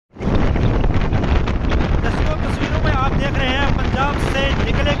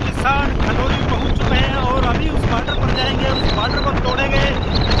किसान खनौरी पहुंच चुके हैं और अभी उस बॉर्डर पर जाएंगे, उस बॉर्डर को तोड़ेंगे।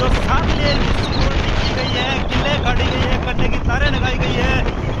 जो 7 लेन की सिक्योरिटी की गई है, किले गाड़ी गई है, करने की तारें लगाई गई है।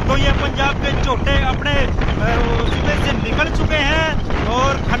 तो ये पंजाब के झोटे अपने सूबे से निकल चुके हैं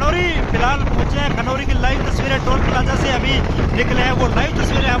और खनौरी फिलहाल पहुंचे हैं। खनौरी की लाइव तस्वीरें टोल प्लाजा से अभी निकले हैं, वो लाइव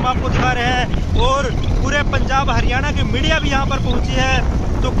तस्वीरें हम आपको दिखा रहे हैं। और पूरे पंजाब हरियाणा की मीडिया भी यहाँ पर पहुंची है।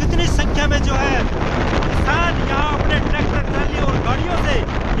 तो कितनी संख्या में जो है किसान यहाँ अपने ट्रैक्टर ट्राली और गाड़ियों से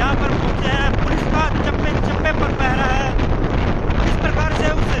यहाँ पर पहुंचे हैं। पुलिस का चप्पे चप्पे पर पहरा है। इस प्रकार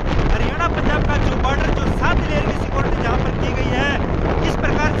से उस हरियाणा पंजाब का जो बॉर्डर, जो 7 लेयर की सिक्योरिटी जहाँ पर की गई है, किस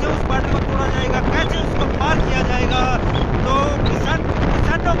प्रकार से उस बॉर्डर को तोड़ा जाएगा, कैसे उसको पार किया जाएगा। तो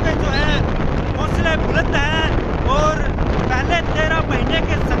किसानों के जो है हौसले बुलंद हैं और पहले 13 महीने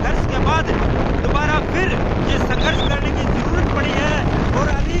के संघर्ष के बाद दोबारा फिर ये संघर्ष करने की जरूरत पड़ी है। और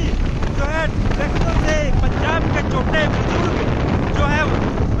अभी जो है ट्रैक्टरों से पंजाब के छोटे बुजुर्ग जो है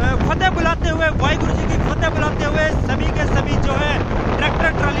फतेह बुलाते हुए, वाहिगुरु जी की फतेह बुलाते हुए सभी के सभी जो है ट्रैक्टर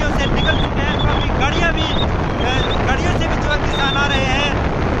ट्रालियों से निकल चुके हैं। काफी गाड़ियों से भी जो है किसान आ रहे हैं।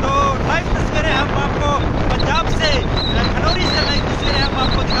 तो लाइव तस्वीरें हम आपको पंजाब से, खनौरी से लाइव तस्वीरें हम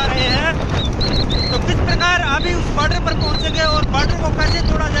आपको दिखा रहे हैं। तो किस प्रकार अभी उस बॉर्डर पर पहुंचेंगे और बॉर्डर को कैसे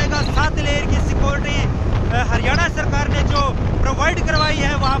तोड़ा जाएगा। 7 लेयर की सिक्योरिटी हरियाणा सरकार ने जो प्रोवाइड करवाई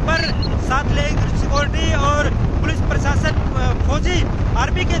है, वहाँ पर 7 लेयर की सिक्योरिटी और पुलिस प्रशासन, फौजी,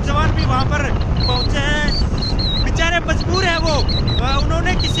 आर्मी के जवान भी वहाँ पर पहुंचे हैं। बेचारे मजबूर हैं वो,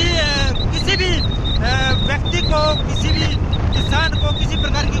 उन्होंने किसी भी व्यक्ति को, किसी भी किसान को किसी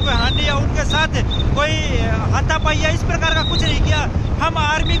प्रकार की कोई हानि या उनके साथ कोई हाथापाई या इस प्रकार का कुछ नहीं किया। हम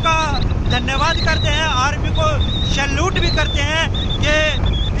आर्मी का धन्यवाद करते हैं, आर्मी को सैल्यूट भी करते हैं कि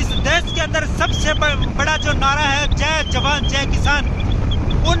इस देश के अंदर सबसे बड़ा जो नारा है, जय जवान जय किसान,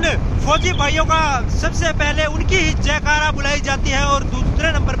 उन फौजी भाइयों का सबसे पहले उनकी ही जयकारा बुलाई जाती है और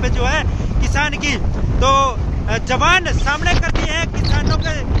दूसरे नंबर पे जो है किसान की। तो जवान सामने कर दिए हैं, किसानों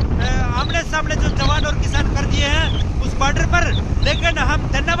के आमने सामने जो जवान और किसान कर दिए हैं उस बॉर्डर पर। लेकिन हम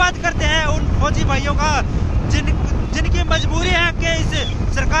धन्यवाद करते हैं उन फौजी भाइयों का जिनकी मजबूरी है कि इस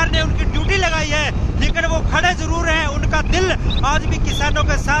सरकार ने उनकी ड्यूटी लगाई है, लेकिन वो खड़े जरूर हैं। उनका दिल आज भी किसानों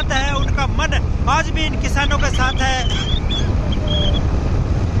के साथ है, उनका मन आज भी इन किसानों के साथ है।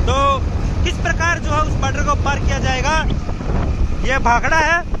 तो किस प्रकार जो है उस बॉर्डर को पार किया जाएगा। ये भाखड़ा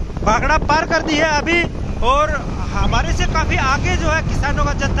है, भाखड़ा पार कर दी है अभी और हमारे से काफी आगे जो है किसानों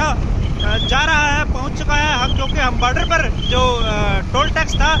का जत्था जा रहा है, पहुंच चुका है। हम क्योंकि हम बॉर्डर पर जो टोल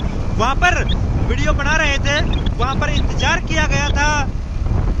टैक्स था वहां पर वीडियो बना रहे थे, वहां पर इंतजार किया गया था।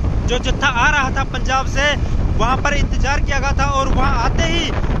 जो जत्था आ रहा था पंजाब से, वहां पर इंतजार किया गया था और वहां आते ही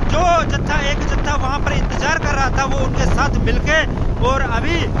जो एक जत्था वहां पर इंतजार कर रहा था, वो उनके साथ मिलके, और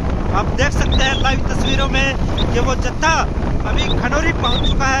अभी आप देख सकते हैं लाइव तस्वीरों में कि वो जत्था अभी खनौरी पहुंच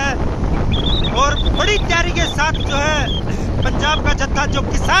चुका है और बड़ी तैयारी के साथ जो है पंजाब का जत्था, जो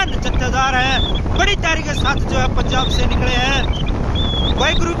किसान जत्थेदार है, बड़ी तैयारी के साथ जो है पंजाब से निकले हैं।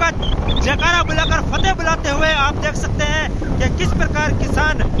 वाहिगुरु का जयकारा बुलाकर, फतेह बुलाते हुए आप देख सकते हैं कि किस प्रकार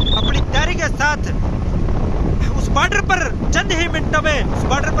किसान अपनी तैयारी के साथ उस बॉर्डर पर चंद ही मिनटों में उस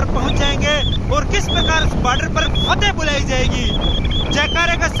बॉर्डर पर पहुंच जाएंगे और किस प्रकार उस बॉर्डर पर फतेह बुलाई जाएगी,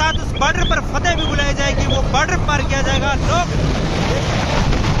 जयकारे के साथ उस बॉर्डर पर फतेह भी बुलाई जाएगी। वो बॉर्डर पार किया जाएगा। लोग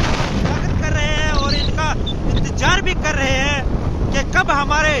स्वागत कर रहे हैं और इनका इंतजार भी कर रहे हैं कि कब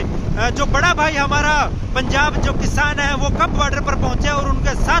हमारे जो बड़ा भाई हमारा पंजाब जो किसान है वो कब बॉर्डर पर पहुंचे और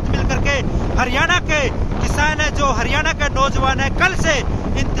उनके साथ मिलकर के हरियाणा के किसान है, जो हरियाणा के नौजवान है, कल से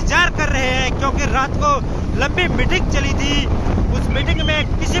इंतजार कर रहे हैं। क्योंकि रात को लंबी मीटिंग चली थी, उस मीटिंग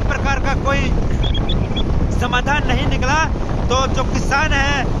में किसी प्रकार का कोई समाधान नहीं निकला। तो जो किसान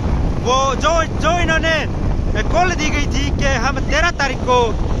है वो जो इन्होंने कॉल दी गई थी कि हम 13 तारीख को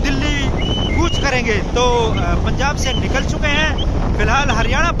दिल्ली कूच करेंगे, तो पंजाब से निकल चुके हैं। फिलहाल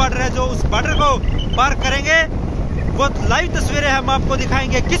हरियाणा बॉर्डर है, जो उस बॉर्डर को पार करेंगे। वो लाइव तस्वीरें हम आपको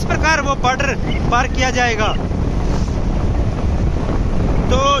दिखाएंगे किस प्रकार वो बॉर्डर पार किया जाएगा।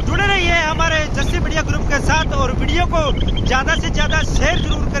 तो जुड़े रहिए हमारे जस्सी मीडिया ग्रुप के साथ और वीडियो को ज्यादा से ज्यादा शेयर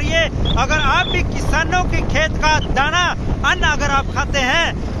जरूर करिए। अगर आप भी किसानों के खेत का दाना, अन्न अगर आप खाते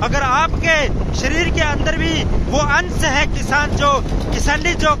हैं, अगर आपके शरीर के अंदर भी वो अंश है किसान, जो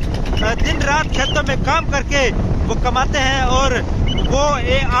किसानी जो दिन रात खेतों में काम करके वो कमाते हैं और वो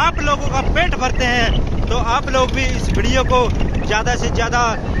आप लोगों का पेट भरते हैं, तो आप लोग भी इस वीडियो को ज्यादा से ज्यादा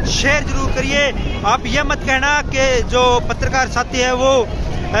शेयर जरूर करिए। आप ये मत कहना कि जो पत्रकार साथी है वो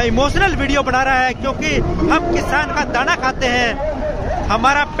इमोशनल वीडियो बना रहा है, क्योंकि हम किसान का दाना खाते हैं,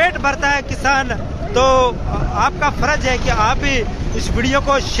 हमारा पेट भरता है किसान। तो आपका फर्ज है कि आप भी इस वीडियो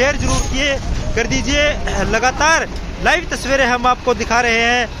को शेयर जरूर कर दीजिए। लगातार लाइव तस्वीरें हम आपको दिखा रहे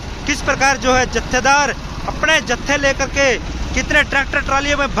हैं किस प्रकार जो है जत्थेदार अपने जत्थे लेकर के कितने ट्रैक्टर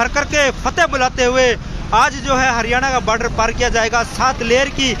ट्रालियों में भर करके फतेह बुलाते हुए आज जो है हरियाणा का बॉर्डर पार किया जाएगा। 7 लेयर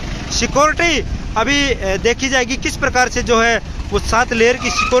की सिक्योरिटी अभी देखी जाएगी, किस प्रकार से जो है वो 7 लेयर की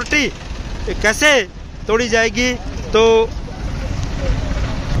सिक्योरिटी कैसे तोड़ी जाएगी। तो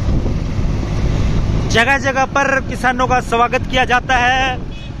जगह जगह पर किसानों का स्वागत किया जाता है।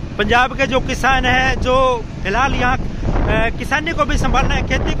 पंजाब के जो किसान हैं, जो फिलहाल यहाँ किसानी को भी संभालना है,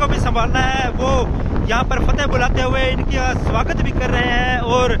 खेती को भी संभालना है, वो यहाँ पर फतेह बुलाते हुए इनका स्वागत भी कर रहे हैं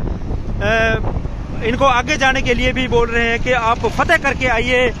और इनको आगे जाने के लिए भी बोल रहे हैं कि आप फतेह करके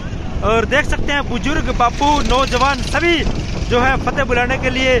आइए। और देख सकते हैं बुजुर्ग, बापू, नौजवान सभी जो है फतेह बुलाने के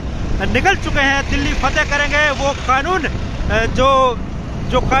लिए निकल चुके हैं। दिल्ली फतेह करेंगे। वो कानून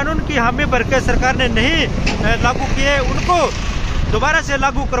जो कानून की हामी भर के सरकार ने नहीं लागू किए, उनको दोबारा से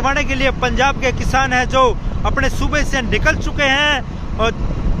लागू करवाने के लिए पंजाब के किसान हैं जो अपने सूबे से निकल चुके हैं। और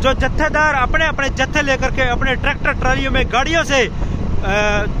जो जत्थेदार अपने अपने जत्थे लेकर के अपने ट्रैक्टर ट्रालियों में गाड़ियों से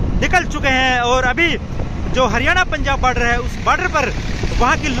निकल चुके हैं। और अभी जो हरियाणा पंजाब बॉर्डर है, उस बॉर्डर पर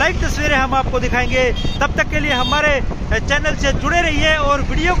वहां की लाइव तस्वीरें हम आपको दिखाएंगे। तब तक के लिए हमारे चैनल से जुड़े रहिए और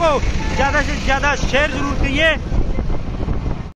वीडियो को ज्यादा से ज्यादा शेयर जरूर करिए।